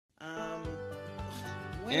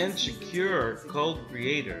Insecure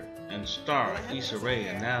co-creator and star Issa Rae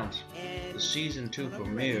announced the season 2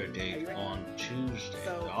 premiere date on Tuesday.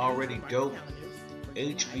 The already dope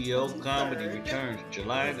HBO comedy returns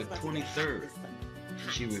July the 23rd.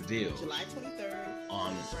 She reveals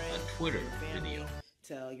on a Twitter video.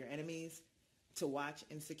 Tell your enemies to watch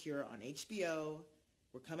Insecure on HBO.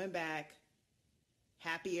 We're coming back,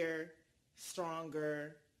 happier,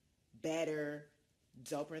 stronger, better,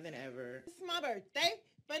 doper than ever. It's my birthday,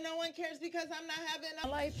 but no one cares because I'm not having a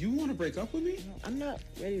life. You want to break up with me? No, I'm not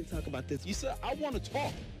ready to talk about this. You said I want to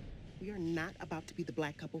talk. We are not about to be the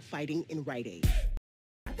black couple fighting in Rite Aid.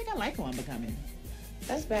 I think I like who I'm becoming.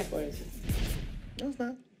 That's backwards. No, it's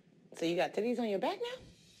not. So you got titties on your back now?